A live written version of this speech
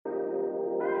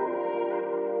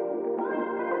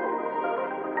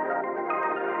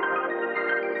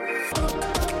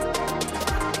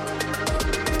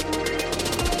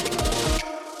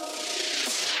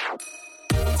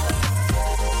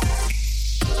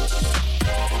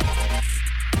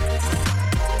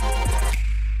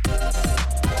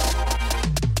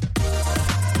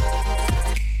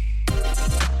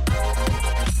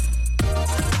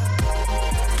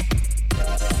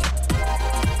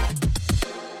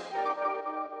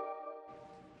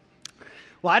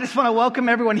Well, I just want to welcome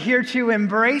everyone here to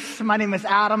Embrace. My name is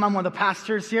Adam. I'm one of the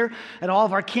pastors here at all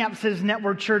of our campuses,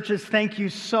 network churches. Thank you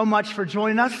so much for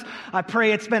joining us. I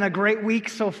pray it's been a great week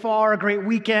so far, a great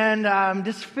weekend,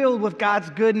 just filled with God's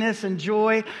goodness and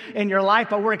joy in your life.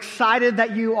 But we're excited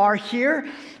that you are here.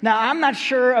 Now, I'm not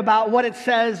sure about what it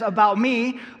says about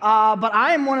me, but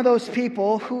I am one of those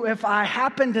people who, if I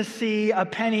happen to see a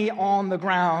penny on the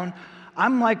ground,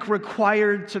 I'm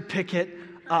required to pick it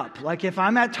up. Like if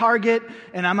I'm at Target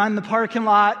and I'm on the parking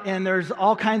lot and there's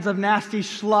all kinds of nasty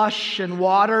slush and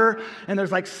water and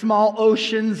there's small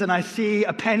oceans and I see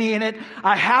a penny in it,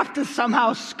 I have to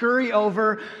somehow scurry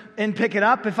over and pick it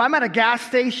up. If I'm at a gas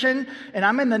station and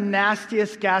I'm in the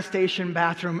nastiest gas station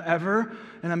bathroom ever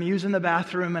and I'm using the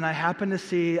bathroom and I happen to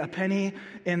see a penny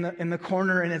in the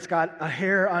corner and it's got a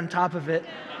hair on top of it,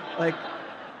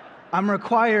 I'm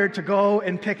required to go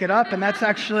and pick it up, and that's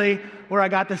actually where I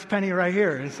got this penny right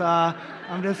here.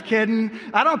 I'm just kidding.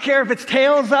 I don't care if it's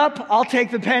tails up, I'll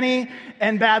take the penny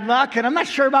and bad luck. And I'm not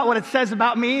sure about what it says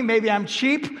about me. Maybe I'm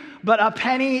cheap, but a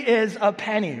penny is a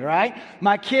penny, right?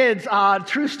 My kids,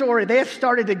 true story, they have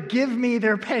started to give me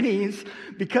their pennies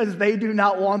because they do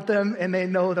not want them and they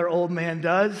know their old man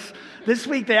does. This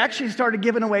week, they actually started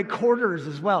giving away quarters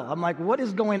as well. I'm like, what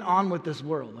is going on with this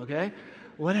world, okay?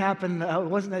 What happened?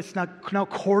 It's not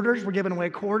quarters. We're giving away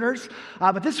quarters.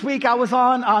 But this week I was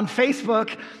on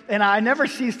Facebook, and I never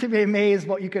cease to be amazed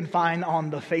what you can find on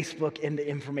the Facebook in the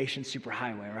information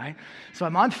superhighway, right? So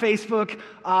I'm on Facebook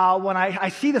when I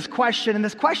see this question, and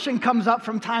this question comes up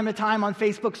from time to time on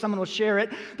Facebook. Someone will share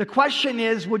it. The question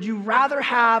is, would you rather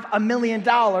have $1 million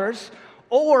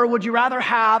or would you rather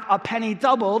have a penny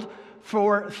doubled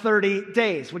for 30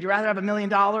 days? Would you rather have $1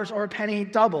 million or a penny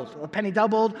doubled? A penny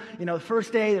doubled, the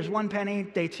first day there's one penny,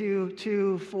 day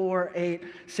 2, 4, 8,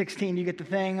 16, you get the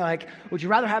thing. Would you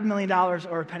rather have $1 million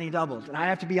or a penny doubled? And I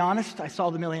have to be honest, I saw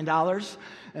the $1 million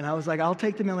and I was like, I'll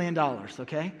take the $1 million,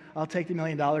 okay? I'll take the $1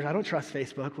 million. I don't trust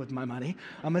Facebook with my money.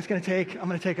 I'm going to take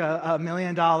 $1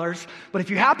 million. But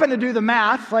if you happen to do the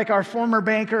math, like our former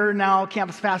banker, now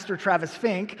campus pastor Travis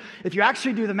Fink, if you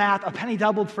actually do the math, a penny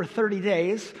doubled for 30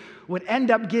 days would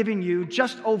end up giving you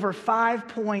just over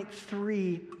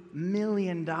 $5.3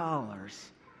 million.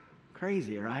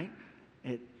 Crazy, right?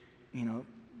 It,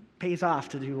 pays off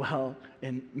to do well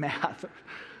in math.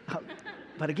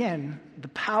 But again, the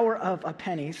power of a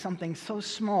penny, something so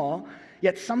small,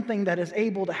 yet something that is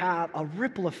able to have a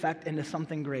ripple effect into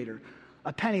something greater.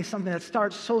 A penny, something that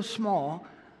starts so small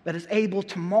that is able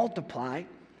to multiply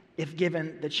if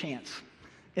given the chance.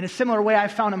 In a similar way,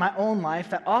 I've found in my own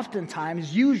life that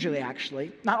oftentimes, usually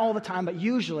actually, not all the time, but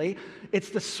usually,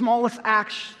 it's the smallest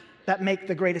acts that make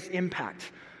the greatest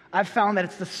impact. I've found that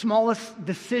it's the smallest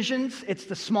decisions, it's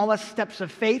the smallest steps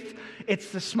of faith,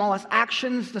 it's the smallest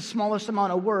actions, the smallest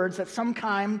amount of words that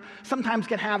sometimes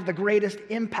can have the greatest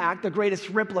impact, the greatest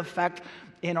ripple effect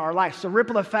in our life. So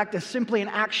ripple effect is simply an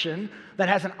action that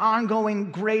has an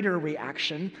ongoing greater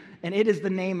reaction, and it is the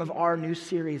name of our new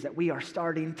series that we are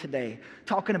starting today,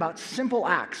 talking about simple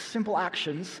acts, simple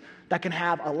actions that can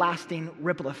have a lasting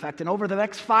ripple effect. And over the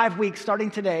next 5 weeks, starting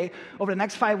today, over the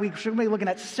next 5 weeks, we're going to be looking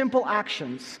at simple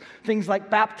actions, things like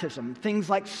baptism, things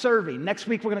like serving. Next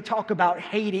week, we're going to talk about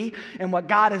Haiti and what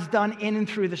God has done in and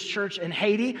through this church in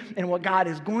Haiti and what God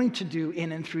is going to do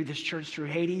in and through this church through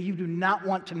Haiti. You do not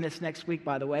want to miss next week,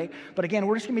 by the way. But again,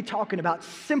 we're just going to be talking about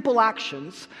simple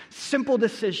actions, simple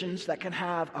decisions that can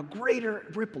have a greater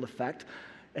ripple effect,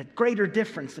 a greater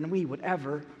difference than we would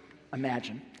ever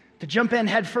imagine. To jump in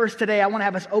head first today, I want to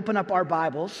have us open up our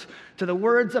Bibles to the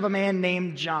words of a man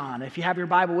named John. If you have your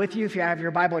Bible with you, if you have your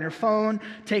Bible on your phone,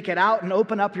 take it out and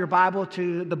open up your Bible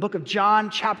to the book of John,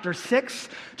 chapter 6.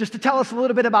 Just to tell us a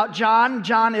little bit about John,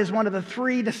 John is one of the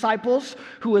 3 disciples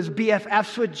who was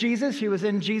BFFs with Jesus. He was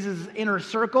in Jesus' inner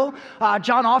circle.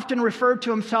 John often referred to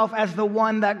himself as the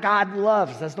one that God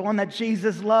loves, as the one that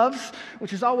Jesus loves,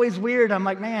 which is always weird. I'm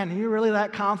like, man, are you really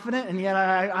that confident? And yet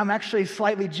I'm actually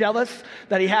slightly jealous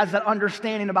that he has that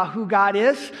understanding about who God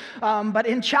is. But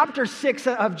in chapter 6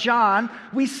 of John,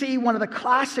 we see one of the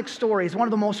classic stories, one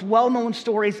of the most well-known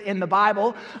stories in the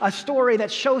Bible, a story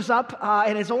that shows up,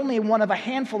 and is only one of a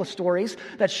handful of stories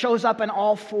that shows up in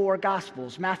all 4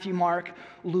 Gospels, Matthew, Mark,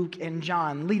 Luke, and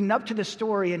John. Leading up to the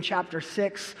story in chapter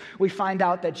 6, we find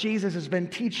out that Jesus has been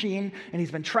teaching, and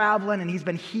he's been traveling, and he's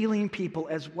been healing people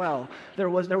as well. There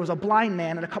was a blind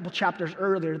man in a couple chapters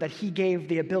earlier that he gave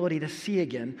the ability to see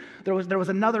again. There was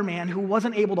another another man who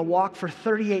wasn't able to walk for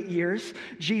 38 years.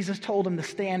 Jesus told him to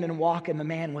stand and walk, and the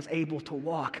man was able to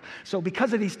walk. So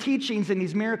because of these teachings and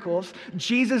these miracles,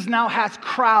 Jesus now has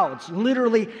crowds.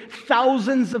 Literally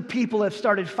thousands of people have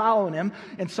started following him.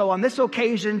 And so on this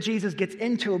occasion, Jesus gets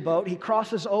into a boat. He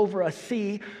crosses over a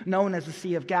sea known as the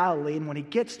Sea of Galilee. And when he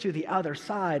gets to the other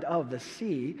side of the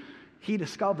sea, he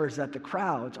discovers that the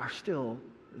crowds are still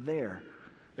there.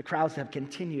 The crowds have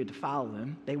continued to follow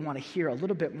him. They want to hear a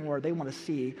little bit more. They want to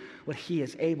see what he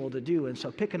is able to do. And so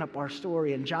picking up our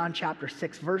story in John chapter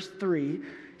 6, verse 3,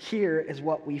 here is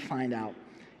what we find out.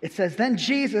 It says, "Then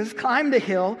Jesus climbed a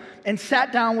hill and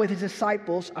sat down with his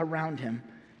disciples around him.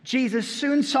 Jesus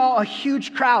soon saw a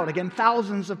huge crowd, again,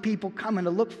 thousands of people coming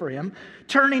to look for him.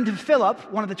 Turning to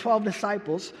Philip, one of the 12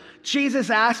 disciples, Jesus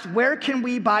asked, 'Where can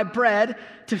we buy bread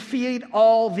to feed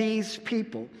all these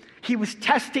people?'" He was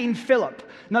testing Philip.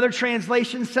 Another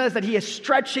translation says that he is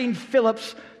stretching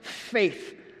Philip's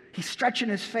faith. He's stretching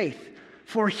his faith.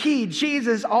 For he,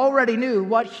 Jesus, already knew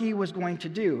what he was going to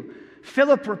do.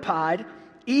 Philip replied,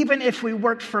 "Even if we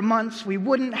worked for months, we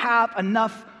wouldn't have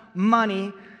enough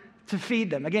money to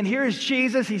feed them." Again, here is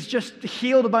Jesus. He's just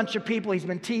healed a bunch of people. He's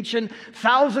been teaching.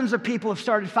 Thousands of people have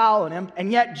started following him.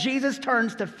 And yet Jesus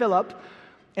turns to Philip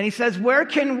and he says, where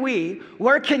can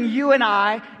you and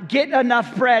I get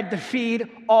enough bread to feed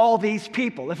all these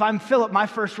people? If I'm Philip, my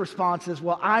first response is,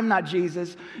 well, I'm not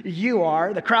Jesus, you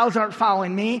are. The crowds aren't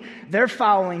following me, they're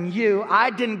following you. I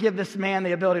didn't give this man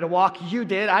the ability to walk, you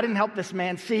did. I didn't help this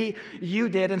man see, you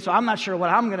did. And so I'm not sure what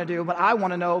I'm going to do, but I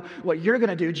want to know what you're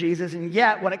going to do, Jesus. And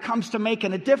yet, when it comes to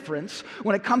making a difference,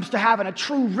 when it comes to having a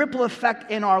true ripple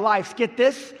effect in our lives, get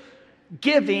this,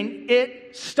 giving,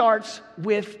 it starts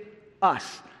with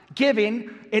us. Giving,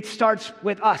 it starts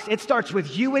with us. It starts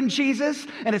with you and Jesus,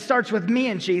 and it starts with me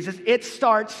and Jesus. It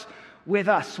starts with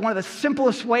us. One of the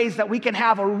simplest ways that we can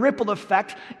have a ripple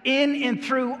effect in and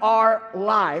through our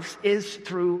lives is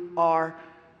through our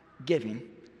giving.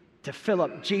 To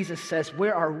Philip, Jesus says,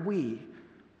 where are we?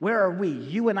 Where are we,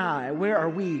 you and I, where are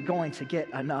we going to get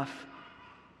enough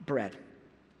bread?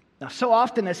 Now, so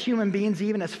often as human beings,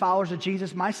 even as followers of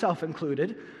Jesus, myself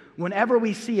included, whenever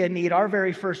we see a need, our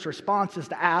very first response is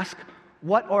to ask,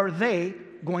 what are they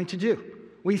going to do?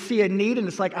 We see a need and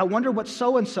it's like, I wonder what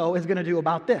so-and-so is going to do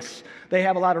about this. They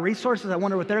have a lot of resources. I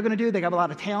wonder what they're going to do. They have a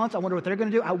lot of talents. I wonder what they're going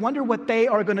to do. I wonder what they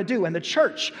are going to do. And the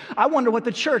church, I wonder what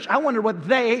they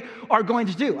are going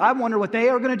to do. I wonder what they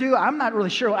are going to do. I'm not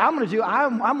really sure what I'm going to do.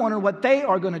 I'm wondering what they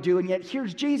are going to do. And yet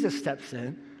here's Jesus steps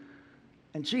in.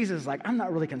 And Jesus is like, I'm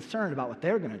not really concerned about what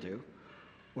they're going to do.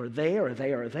 Or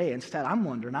they. Instead,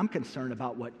 I'm concerned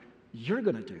about what you're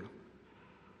going to do.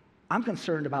 I'm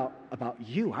concerned about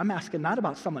you. I'm asking not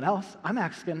about someone else. I'm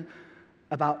asking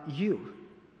about you.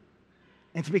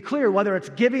 And to be clear, whether it's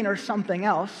giving or something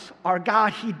else, our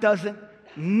God, He doesn't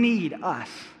need us.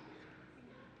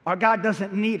 Our God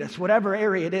doesn't need us. Whatever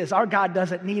area it is, our God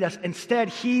doesn't need us. Instead,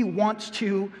 He wants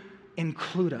to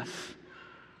include us.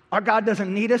 Our God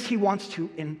doesn't need us. He wants to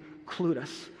include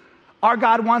us. Our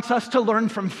God wants us to learn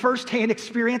from firsthand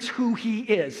experience who He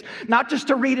is. Not just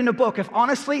to read in a book. If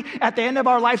honestly, at the end of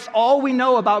our lives, all we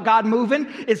know about God moving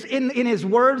is in His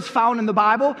words found in the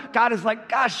Bible, God is like,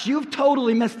 gosh, you've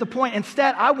totally missed the point.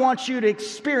 Instead, I want you to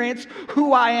experience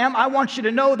who I am. I want you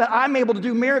to know that I'm able to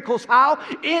do miracles. How?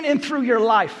 In and through your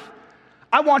life.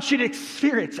 I want you to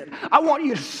experience it. I want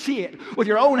you to see it with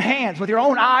your own hands, with your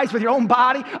own eyes, with your own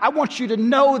body. I want you to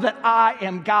know that I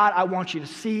am God. I want you to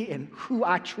see in who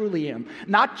I truly am.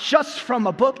 Not just from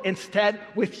a book, instead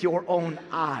with your own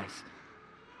eyes.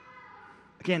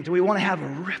 Again, do we want to have a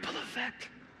ripple effect?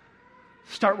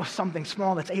 Start with something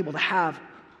small that's able to have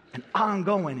an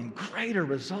ongoing and greater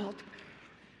result.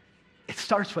 It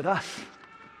starts with us.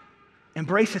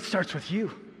 Embrace it starts with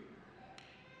you.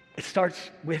 It starts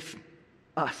with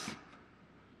us.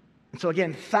 And so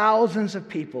again, thousands of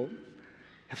people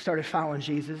have started following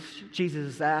Jesus.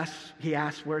 Jesus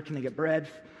asks, where can they get bread?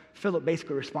 Philip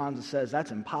basically responds and says,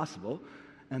 that's impossible.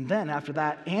 And then after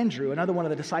that, Andrew, another one of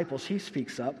the disciples, he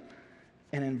speaks up.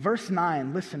 And in verse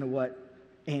 9, listen to what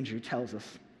Andrew tells us.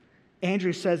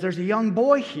 Andrew says, there's a young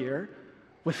boy here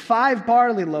with 5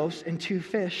 barley loaves and 2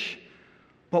 fish.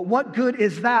 But what good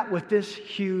is that with this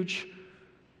huge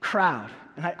crowd?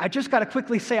 And I just got to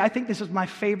quickly say, I think this is my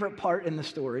favorite part in the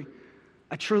story.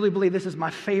 I truly believe this is my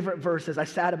favorite verse. As I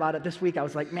sat about it this week, I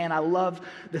was like, man, I love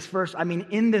this verse. I mean,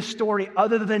 in this story,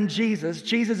 other than Jesus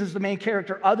is the main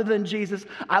character. Other than Jesus,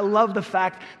 I love the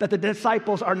fact that the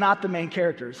disciples are not the main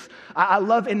characters. I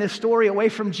love in this story, away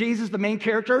from Jesus, the main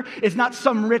character is not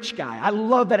some rich guy. I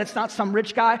love that it's not some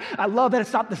rich guy. I love that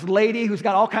it's not this lady who's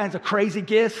got all kinds of crazy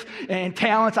gifts and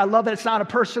talents. I love that it's not a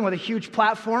person with a huge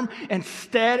platform.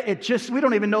 Instead, we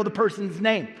don't even know the person's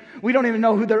name. We don't even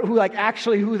know who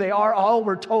they are. All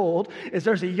we're told is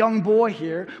there's a young boy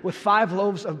here with 5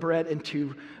 loaves of bread and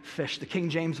 2 fish. The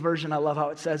King James Version, I love how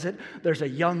it says it. There's a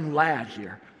young lad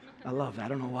here. I love that. I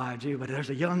don't know why I do, but there's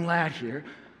a young lad here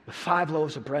with 5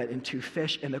 loaves of bread and 2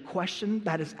 fish. And the question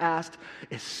that is asked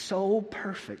is so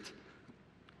perfect.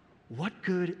 What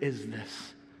good is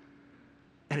this?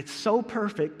 And it's so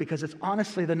perfect because it's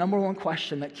honestly the number one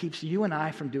question that keeps you and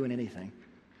I from doing anything.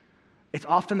 It's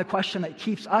often the question that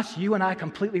keeps us, you and I,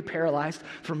 completely paralyzed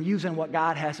from using what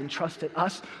God has entrusted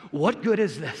us. What good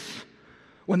is this?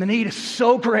 When the need is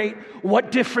so great,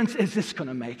 what difference is this going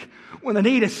to make? When the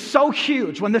need is so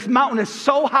huge, when this mountain is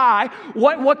so high,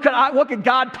 what could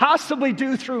God possibly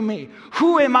do through me?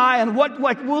 Who am I, and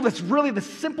will this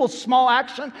simple small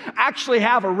action actually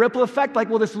have a ripple effect?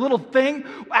 Will this little thing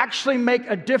actually make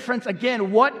a difference?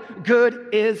 Again, what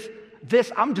good is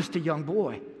this? I'm just a young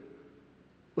boy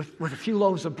with a few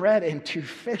loaves of bread and 2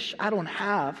 fish. I don't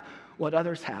have what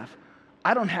others have.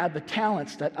 I don't have the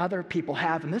talents that other people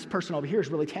have. And this person over here is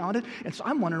really talented. And so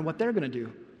I'm wondering what they're going to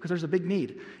do because there's a big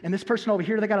need. And this person over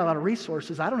here, they got a lot of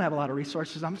resources. I don't have a lot of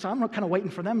resources. So I'm kind of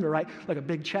waiting for them to write a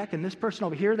big check. And this person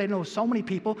over here, they know so many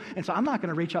people. And so I'm not going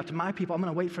to reach out to my people. I'm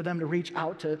going to wait for them to reach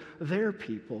out to their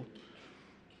people.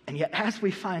 And yet, as we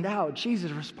find out,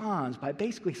 Jesus responds by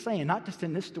basically saying, not just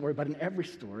in this story, but in every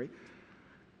story,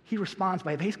 he responds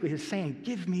by basically just saying,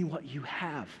 give me what you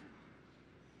have.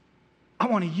 I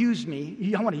want to use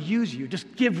you.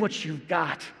 Just give what you've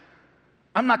got.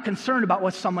 I'm not concerned about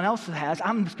what someone else has.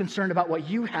 I'm just concerned about what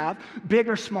you have, big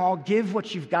or small. Give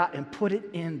what you've got and put it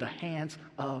in the hands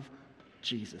of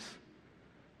Jesus.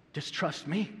 Just trust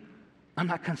me. I'm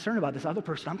not concerned about this other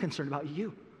person. I'm concerned about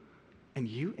you. And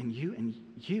you and you and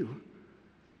you.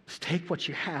 Just take what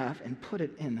you have and put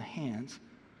it in the hands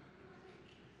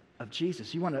of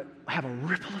Jesus. You want to have a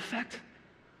ripple effect?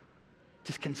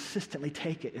 Just consistently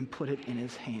take it and put it in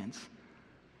his hands.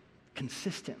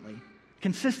 Consistently.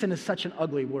 Consistent is such an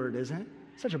ugly word, isn't it?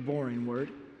 Such a boring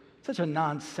word. Such a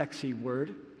non-sexy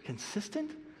word.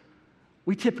 Consistent?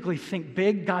 We typically think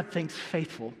big. God thinks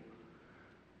faithful.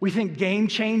 We think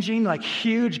game-changing,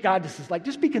 huge. God just is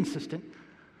just be consistent.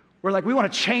 We're we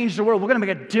want to change the world. We're going to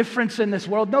make a difference in this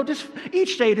world. No, just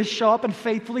each day just show up and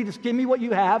faithfully just give me what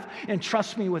you have and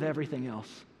trust me with everything else.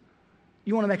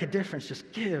 You want to make a difference,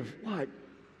 just give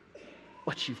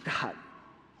what you've got.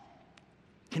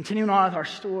 Continuing on with our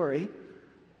story,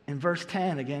 in verse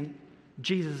 10, again,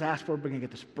 Jesus asks where we're going to get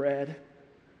this bread.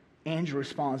 Andrew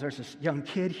responds, there's this young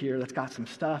kid here that's got some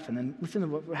stuff. And then listen to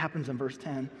what happens in verse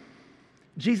 10.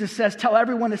 Jesus says, tell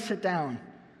everyone to sit down.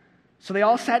 So they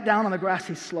all sat down on the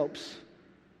grassy slopes.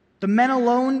 The men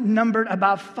alone numbered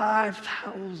about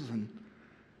 5,000.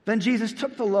 Then Jesus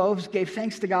took the loaves, gave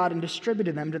thanks to God, and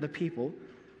distributed them to the people.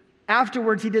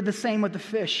 Afterwards, he did the same with the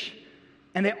fish.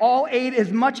 And they all ate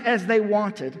as much as they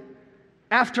wanted.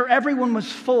 After everyone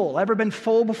was full, ever been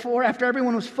full before? After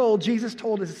everyone was full, Jesus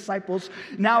told his disciples,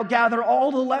 now gather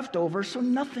all the leftovers so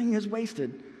nothing is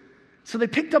wasted. So they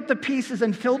picked up the pieces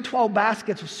and filled 12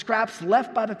 baskets with scraps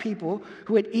left by the people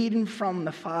who had eaten from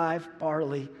the 5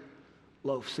 barley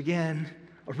loaves. Again,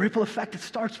 a ripple effect. It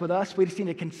starts with us. We just need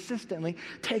to consistently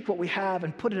take what we have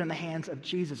and put it in the hands of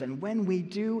Jesus. And when we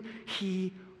do,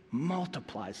 he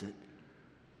multiplies it.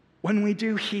 When we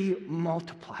do, he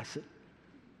multiplies it.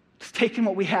 Just taking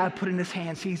what we have, put it in his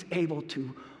hands, he's able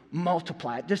to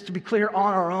multiply it. Just to be clear,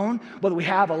 on our own, whether we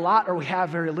have a lot or we have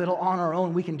very little, on our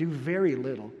own, we can do very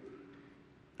little.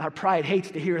 Our pride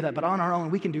hates to hear that, but on our own,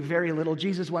 we can do very little.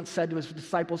 Jesus once said to his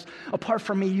disciples, apart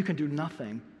from me, you can do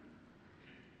nothing.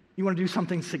 You want to do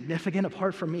something significant?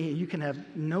 Apart from me, you can have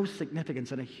no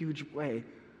significance in a huge way.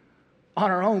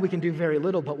 On our own, we can do very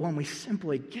little, but when we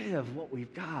simply give what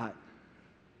we've got,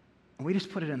 and we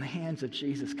just put it in the hands of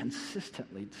Jesus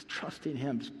consistently, just trusting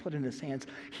him, just put it in his hands,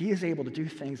 he is able to do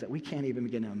things that we can't even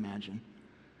begin to imagine.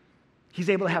 He's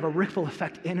able to have a ripple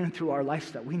effect in and through our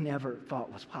lives that we never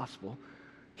thought was possible.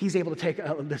 He's able to take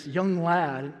this young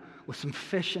lad with some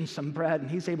fish and some bread, and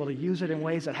he's able to use it in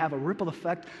ways that have a ripple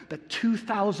effect that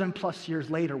 2,000 plus years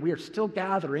later, we are still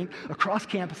gathering across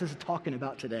campuses and talking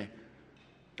about today.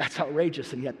 That's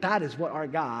outrageous, and yet that is what our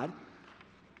God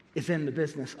is in the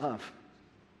business of.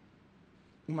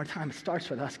 One more time, it starts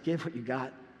with us. Give what you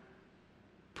got.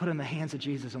 Put it in the hands of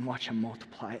Jesus and watch him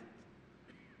multiply it.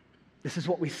 This is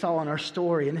what we saw in our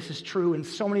story, and this is true in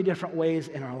so many different ways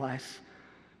in our lives.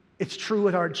 It's true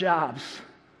with our jobs.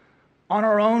 On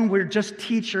our own, we're just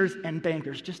teachers and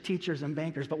bankers, just teachers and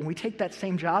bankers. But when we take that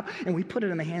same job and we put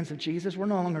it in the hands of Jesus, we're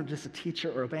no longer just a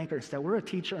teacher or a banker. Instead, we're a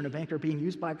teacher and a banker being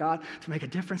used by God to make a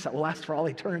difference that will last for all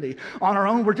eternity. On our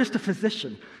own, we're just a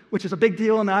physician, which is a big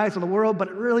deal in the eyes of the world.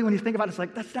 But really, when you think about it, it's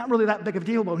like, that's not really that big of a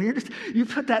deal. But when you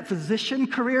put that physician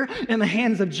career in the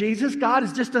hands of Jesus, God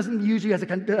just doesn't use you as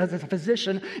a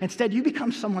physician. Instead, you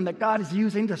become someone that God is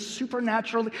using to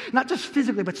supernaturally, not just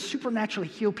physically, but supernaturally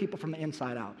heal people from the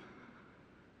inside out.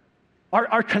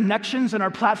 Our connections and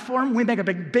our platform, we make a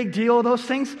big deal of those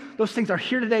things. Those things are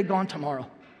here today, gone tomorrow.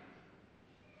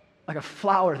 Like a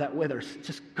flower that withers,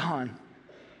 just gone.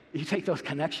 You take those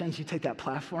connections, you take that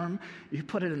platform, you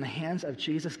put it in the hands of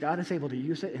Jesus. God is able to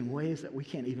use it in ways that we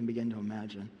can't even begin to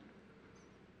imagine.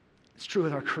 It's true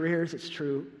with our careers. It's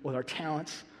true with our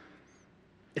talents.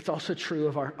 It's also true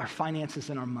of our finances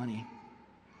and our money.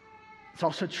 It's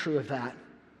also true of that.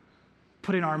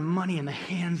 Putting our money in the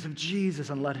hands of Jesus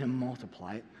and let him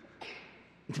multiply it.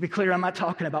 And to be clear, I'm not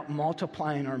talking about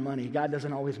multiplying our money. God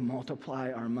doesn't always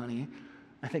multiply our money.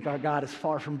 I think our God is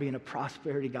far from being a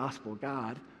prosperity gospel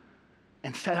God.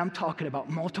 Instead, I'm talking about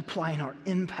multiplying our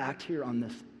impact here on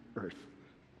this earth.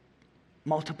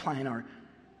 Multiplying our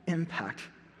impact.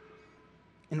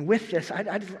 And with this,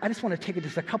 I just want to take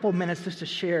just a couple of minutes just to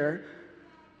share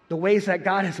the ways that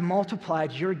God has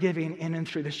multiplied your giving in and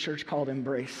through this church called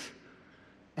Embrace.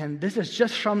 And this is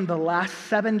just from the last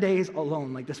 7 days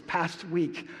alone, like this past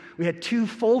week. We had 2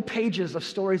 full pages of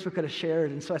stories we could have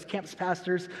shared. And so as campus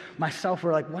pastors, myself,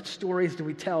 we're like, what stories do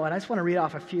we tell? And I just want to read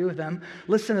off a few of them.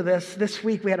 Listen to this. This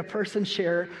week we had a person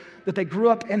share that they grew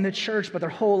up in the church, but their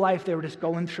whole life they were just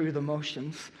going through the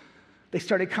motions. They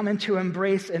started coming to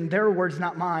Embrace, in their words,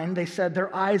 not mine. They said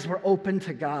their eyes were open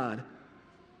to God.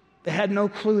 They had no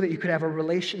clue that you could have a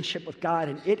relationship with God,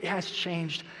 and it has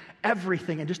changed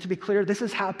everything. And just to be clear, this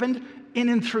has happened in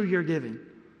and through your giving.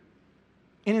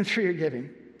 In and through your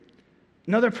giving.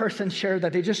 Another person shared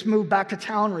that they just moved back to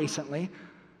town recently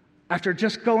after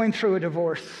just going through a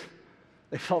divorce.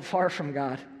 They felt far from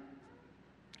God.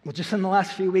 Well, just in the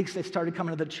last few weeks, they started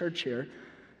coming to the church here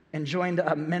and joined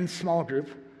a men's small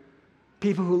group.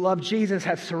 People who love Jesus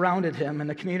have surrounded him, and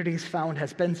the community he's found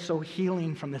has been so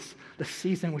healing from this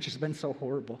season, which has been so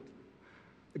horrible.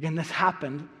 Again, this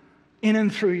happened in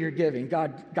and through your giving.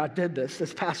 God did this.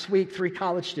 This past week, 3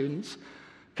 college students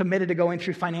committed to going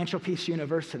through Financial Peace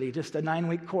University, just a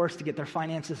 9-week course to get their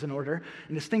finances in order.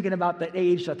 And just thinking about the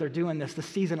age that they're doing this, the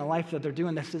season of life that they're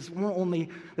doing this won't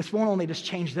only just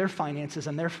change their finances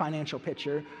and their financial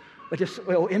picture, but it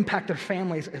will impact their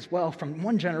families as well from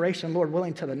one generation, Lord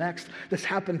willing, to the next. This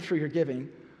happened through your giving.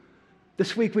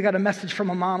 This week, we got a message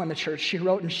from a mom in the church. She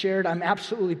wrote and shared, I'm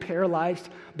absolutely paralyzed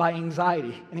by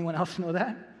anxiety. Anyone else know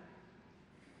that?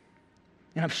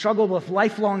 And I've struggled with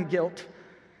lifelong guilt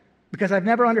because I've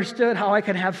never understood how I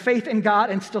can have faith in God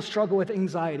and still struggle with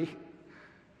anxiety.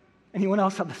 Anyone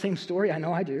else have the same story? I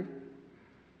know I do.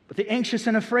 But the Anxious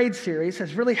and Afraid series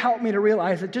has really helped me to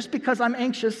realize that just because I'm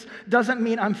anxious doesn't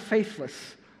mean I'm faithless.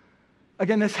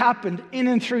 Again, this happened in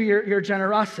and through your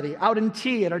generosity. Out in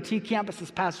T at our T campus this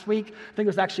past week, I think it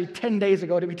was actually 10 days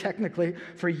ago to be technically,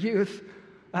 for youth,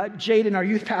 Jaden, our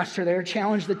youth pastor there,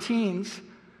 challenged the teens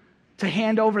to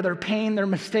hand over their pain, their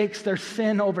mistakes, their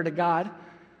sin over to God,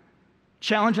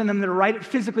 challenging them to write it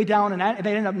physically down, and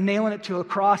they ended up nailing it to a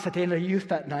cross at the end of youth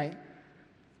that night.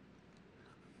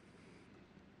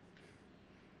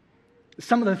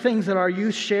 Some of the things that our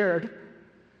youth shared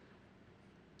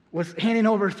was handing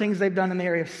over things they've done in the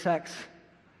area of sex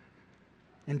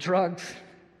and drugs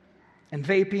and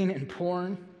vaping and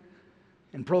porn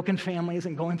and broken families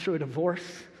and going through a divorce,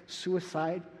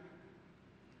 suicide,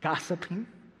 gossiping.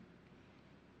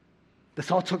 This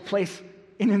all took place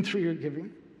in and through your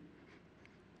giving.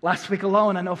 Last week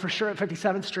alone, I know for sure at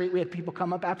 57th Street, we had people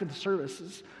come up after the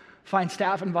services, find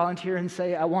staff and volunteer and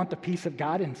say, I want the peace of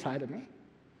God inside of me.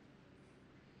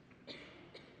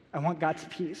 I want God's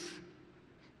peace.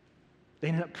 They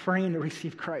ended up praying to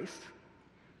receive Christ.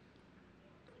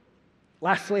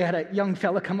 Lastly, I had a young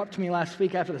fella come up to me last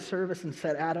week after the service and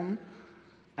said, Adam,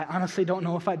 I honestly don't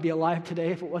know if I'd be alive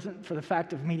today if it wasn't for the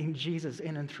fact of meeting Jesus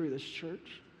in and through this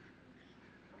church.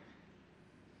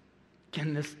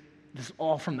 Again, this is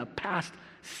all from the past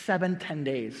 7-10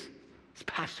 days, this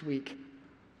past week.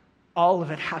 All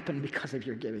of it happened because of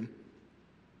your giving.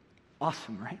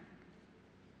 Awesome, right?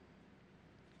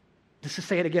 Just to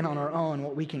say it again on our own,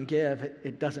 what we can give,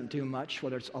 it doesn't do much.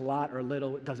 Whether it's a lot or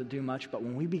little, it doesn't do much. But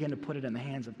when we begin to put it in the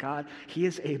hands of God, He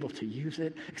is able to use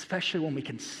it, especially when we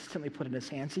consistently put it in His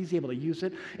hands. He's able to use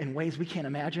it in ways we can't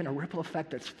imagine, a ripple effect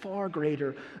that's far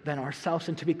greater than ourselves.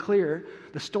 And to be clear,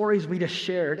 the stories we just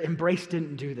shared, Embrace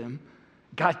didn't do them.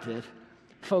 God did.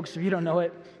 Folks, if you don't know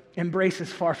it, Embrace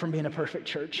is far from being a perfect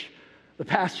church. The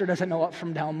pastor doesn't know up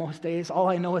from down most days. All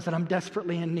I know is that I'm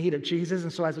desperately in need of Jesus.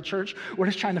 And so as a church, we're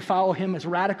just trying to follow Him as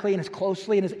radically and as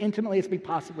closely and as intimately as we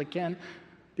possibly can.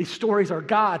 These stories are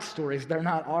God's stories. They're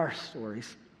not our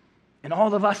stories. And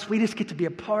all of us, we just get to be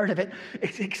a part of it.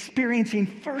 It's experiencing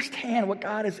firsthand what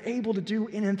God is able to do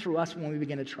in and through us when we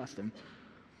begin to trust Him.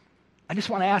 I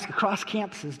just want to ask across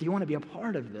campuses, do you want to be a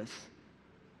part of this?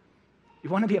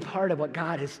 You want to be a part of what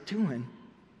God is doing?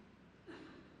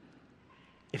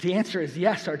 If the answer is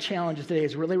yes, our challenge today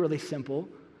is really, really simple.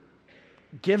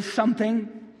 Give something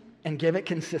and give it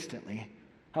consistently.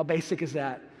 How basic is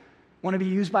that? Want to be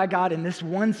used by God in this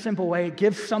one simple way?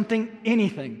 Give something,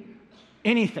 anything.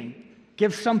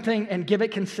 Give something and give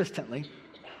it consistently.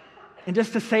 And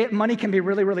just to say it, money can be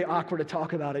really, really awkward to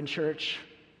talk about in church,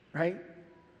 right?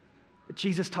 But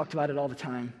Jesus talked about it all the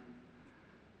time.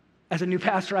 As a new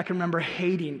pastor, I can remember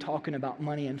hating talking about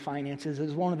money and finances. It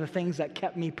was one of the things that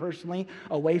kept me personally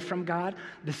away from God.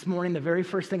 This morning, the very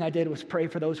first thing I did was pray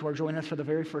for those who are joining us for the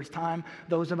very first time.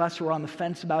 Those of us who are on the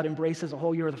fence about Embrace as a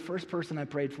whole, you're the first person I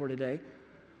prayed for today.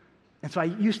 And so I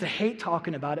used to hate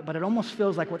talking about it, but it almost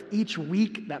feels like with each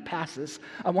week that passes,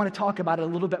 I want to talk about it a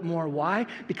little bit more. Why?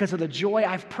 Because of the joy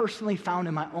I've personally found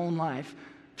in my own life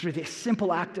through the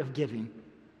simple act of giving.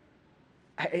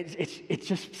 It's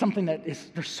just something that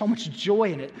there's so much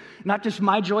joy in it. Not just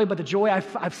my joy, but the joy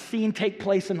I've seen take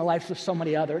place in the lives of so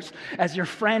many others. As your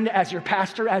friend, as your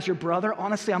pastor, as your brother,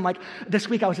 honestly, I'm like, this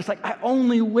week I was just like, I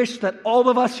only wish that all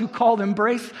of us who called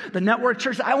Embrace, the network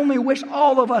church, I only wish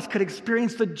all of us could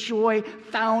experience the joy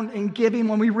found in giving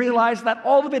when we realize that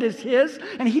all of it is His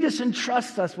and He just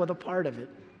entrusts us with a part of it.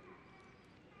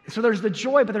 So there's the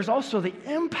joy, but there's also the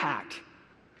impact.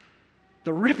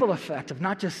 The ripple effect of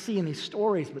not just seeing these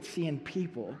stories, but seeing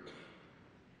people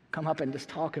come up and just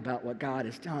talk about what God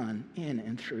has done in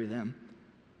and through them.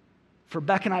 For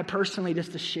Beck and I personally,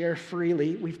 just to share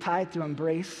freely, we've tithed to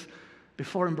Embrace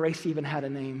before Embrace even had a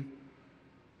name.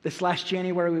 This last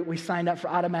January, we signed up for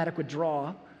automatic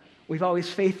withdrawal. We've always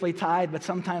faithfully tithed, but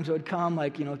sometimes it would come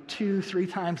 2-3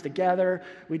 times together.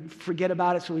 We'd forget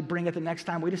about it, so we'd bring it the next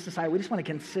time. We just decided we just want to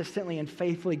consistently and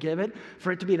faithfully give it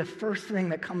for it to be the first thing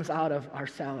that comes out of our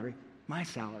salary, my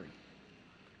salary.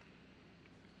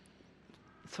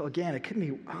 So again, it can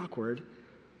be awkward,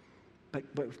 but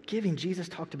with giving, Jesus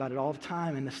talked about it all the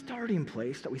time. And the starting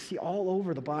place that we see all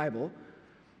over the Bible,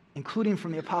 including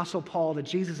from the Apostle Paul, that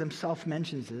Jesus Himself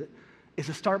mentions it, is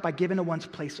to start by giving to one's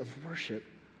place of worship.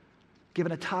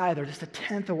 Giving a tithe or just a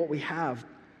tenth of what we have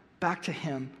back to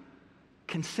Him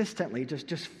consistently,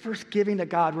 just first giving to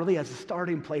God really as a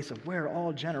starting place of where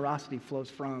all generosity flows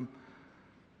from.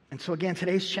 And so again,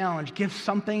 today's challenge, give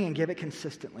something and give it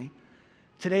consistently.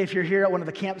 Today, if you're here at one of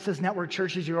the campuses, network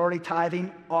churches, you're already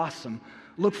tithing, awesome.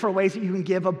 Look for ways that you can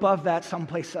give above that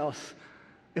someplace else.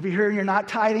 If you're here and you're not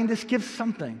tithing, just give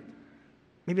something.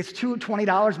 Maybe it's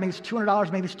 $20, maybe it's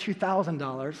 $200, maybe it's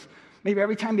 $2,000. Maybe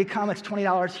every time you come, it's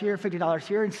 $20 here, $50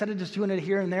 here. Instead of just doing it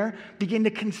here and there, begin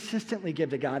to consistently give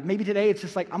to God. Maybe today it's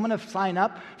just like, I'm going to sign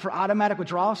up for automatic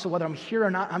withdrawal, so whether I'm here or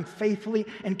not, I'm faithfully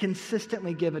and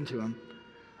consistently giving to Him.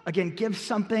 Again, give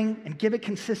something and give it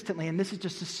consistently. And this is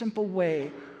just a simple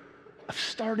way of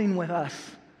starting with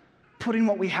us, putting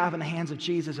what we have in the hands of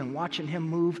Jesus and watching Him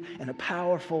move in a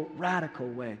powerful, radical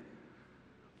way.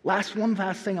 One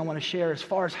last thing I want to share as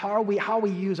far as how we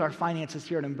use our finances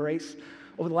here at Embrace.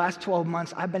 Over the last 12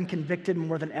 months, I've been convicted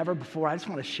more than ever before. I just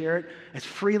want to share it as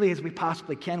freely as we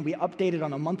possibly can. We update it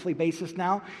on a monthly basis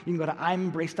now. You can go to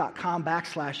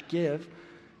imembrace.com/give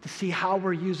to see how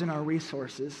we're using our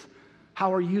resources, how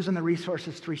we're using the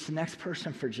resources to reach the next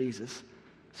person for Jesus.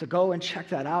 So go and check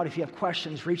that out. If you have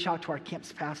questions, reach out to our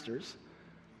campus pastors.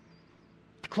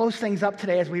 To close things up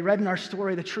today, as we read in our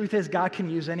story, the truth is God can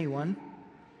use anyone,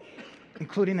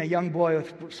 including a young boy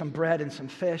with some bread and some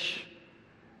fish.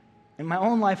 In my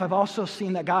own life, I've also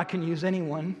seen that God can use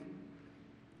anyone,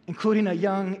 including a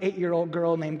young 8-year-old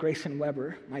girl named Grayson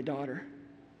Weber, my daughter.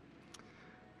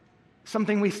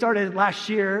 Something we started last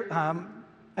year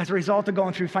as a result of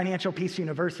going through Financial Peace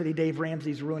University. Dave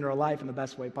Ramsey's ruined our life in the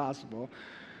best way possible.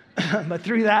 But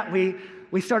through that,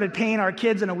 we started paying our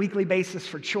kids on a weekly basis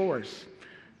for chores.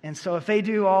 And so if they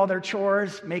do all their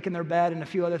chores, making their bed and a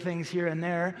few other things here and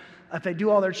there, if they do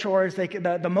all their chores,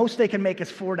 the most they can make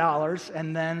is $4,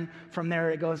 and then from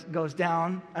there it goes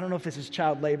down. I don't know if this is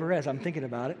child labor as I'm thinking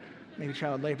about it. Maybe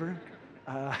child labor.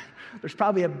 There's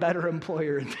probably a better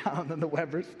employer in town than the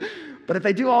Webbers. But if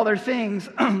they do all their things,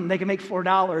 they can make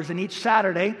 $4. And each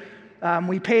Saturday,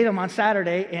 we pay them on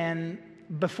Saturday, and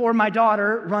before my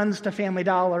daughter runs to Family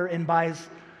Dollar and buys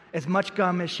as much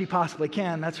gum as she possibly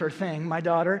can, that's her thing. My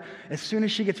daughter, as soon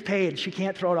as she gets paid, she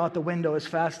can't throw it out the window as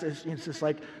fast as, it's just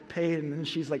like paid, and then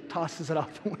she's like tosses it out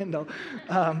the window.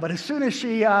 But as soon as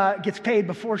she gets paid,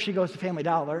 before she goes to Family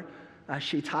Dollar,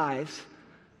 she tithes.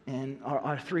 And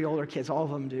our 3 older kids, all of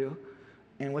them do.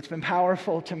 And what's been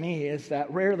powerful to me is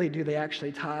that rarely do they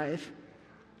actually tithe.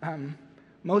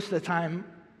 Most of the time,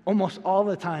 almost all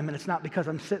the time, and it's not because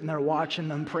I'm sitting there watching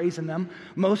them, praising them,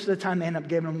 most of the time they end up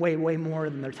giving them way, way more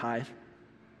than their tithe.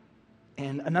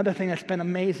 And another thing that's been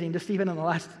amazing, just even in the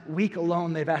last week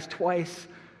alone, they've asked twice,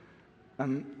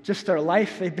 just their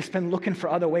life, they've just been looking for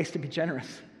other ways to be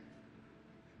generous.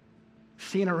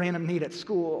 Seeing a random need at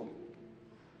school,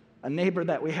 a neighbor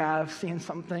that we have, seeing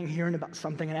something, hearing about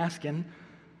something, and asking,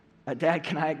 Dad,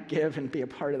 can I give and be a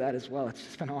part of that as well? It's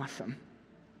just been awesome.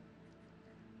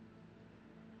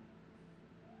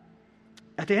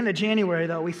 At the end of January,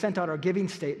 though, we sent out our giving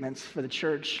statements for the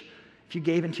church. If you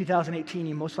gave in 2018,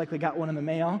 you most likely got one in the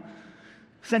mail.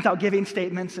 Sent out giving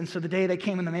statements, and so the day they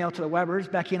came in the mail to the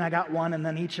Webbers, Becky and I got one, and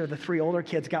then each of the 3 older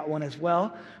kids got one as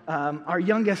well. Our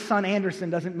youngest son, Anderson,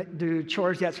 doesn't do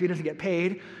chores yet, so he doesn't get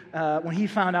paid. When he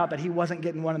found out that he wasn't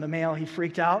getting one in the mail, he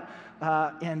freaked out,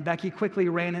 and Becky quickly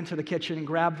ran into the kitchen and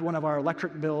grabbed one of our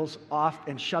electric bills off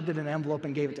and shoved it in an envelope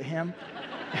and gave it to him.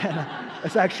 And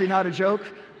it's actually not a joke.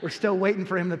 We're still waiting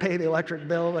for him to pay the electric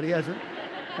bill, but he hasn't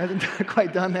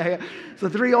quite done that yet. So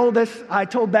the 3 oldest, I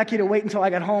told Becky to wait until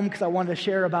I got home because I wanted to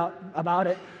share about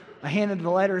it. I handed the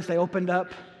letters. They opened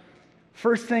up.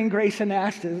 First thing Grayson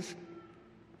asked is,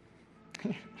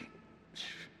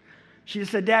 she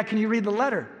just said, Dad, can you read the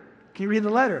letter? Can you read the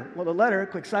letter? Well, the letter,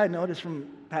 quick side note, is from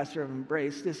Pastor of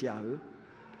Embrace, this Yahoo.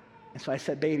 And so I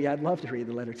said, baby, I'd love to read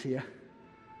the letter to you.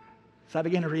 So I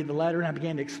began to read the letter, and I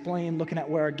began to explain, looking at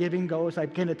where our giving goes. I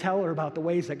began to tell her about the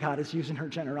ways that God is using her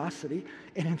generosity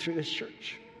in and through this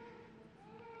church.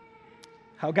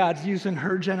 How God's using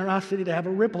her generosity to have a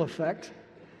ripple effect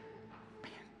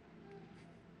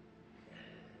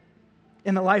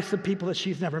in the lives of people that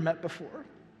she's never met before.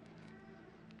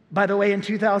 By the way, in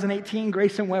 2018,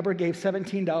 Grayson Weber gave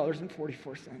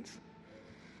 $17.44.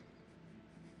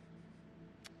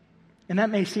 And that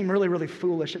may seem really, really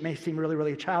foolish. It may seem really,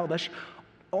 really childish,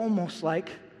 almost like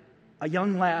a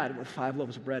young lad with 5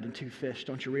 loaves of bread and 2 fish.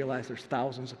 Don't you realize there's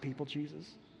thousands of people,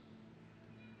 Jesus?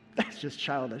 That's just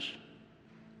childish.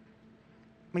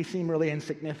 It may seem really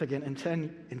insignificant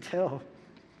until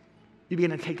you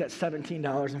begin to take that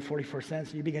 $17.44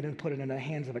 and you begin to put it in the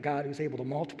hands of a God who's able to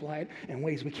multiply it in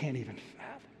ways we can't even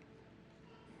fathom.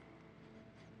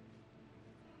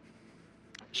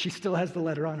 She still has the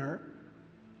letter on her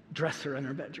dresser in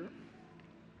her bedroom.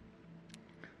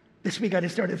 This week I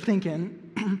just started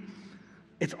thinking,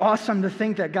 it's awesome to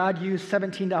think that God used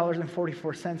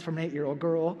 $17.44 from an 8-year-old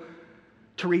girl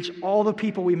to reach all the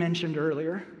people we mentioned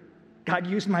earlier. God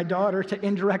used my daughter to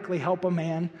indirectly help a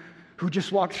man who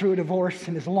just walked through a divorce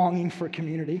and is longing for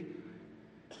community.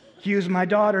 He used my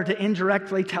daughter to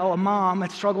indirectly tell a mom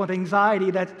that's struggling with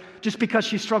anxiety that just because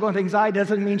she's struggling with anxiety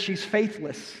doesn't mean she's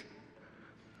faithless.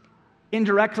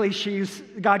 Indirectly,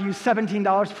 God used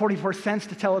 $17.44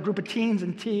 to tell a group of teens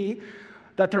in T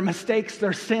that their mistakes,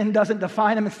 their sin doesn't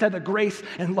define them. Instead, the grace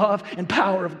and love and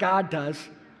power of God does.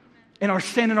 In our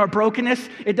sin and our brokenness,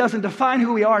 it doesn't define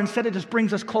who we are. Instead, it just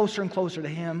brings us closer and closer to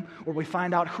Him, where we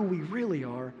find out who we really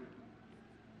are.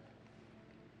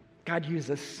 God used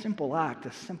a simple act,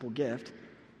 a simple gift,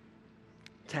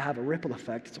 to have a ripple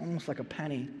effect. It's almost like a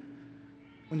penny.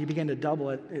 When you begin to double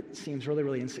it, it seems really,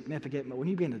 really insignificant. But when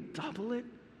you begin to double it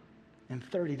in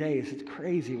 30 days, it's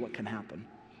crazy what can happen.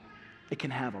 It can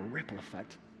have a ripple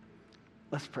effect.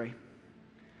 Let's pray.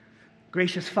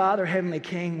 Gracious Father, Heavenly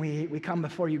King, we come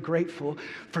before you grateful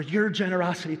for your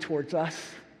generosity towards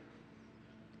us.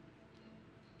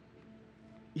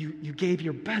 You gave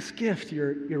your best gift,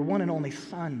 your one and only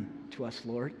Son, to us,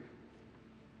 Lord,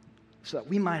 so that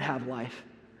we might have life.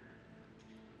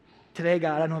 Today,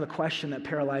 God, I know the question that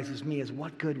paralyzes me is,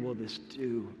 what good will this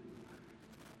do?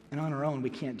 And on our own, we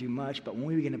can't do much, but when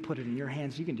we begin to put it in your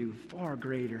hands, you can do far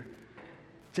greater.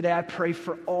 Today, I pray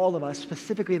for all of us,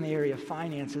 specifically in the area of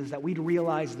finances, that we'd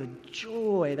realize the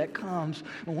joy that comes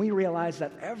when we realize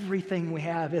that everything we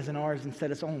have isn't ours,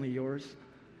 instead it's only yours.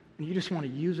 And you just want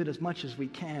to use it as much as we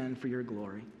can for your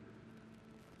glory.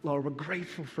 Lord, we're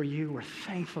grateful for you. We're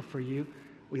thankful for you.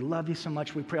 We love you so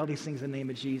much. We pray all these things in the name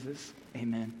of Jesus.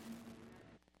 Amen.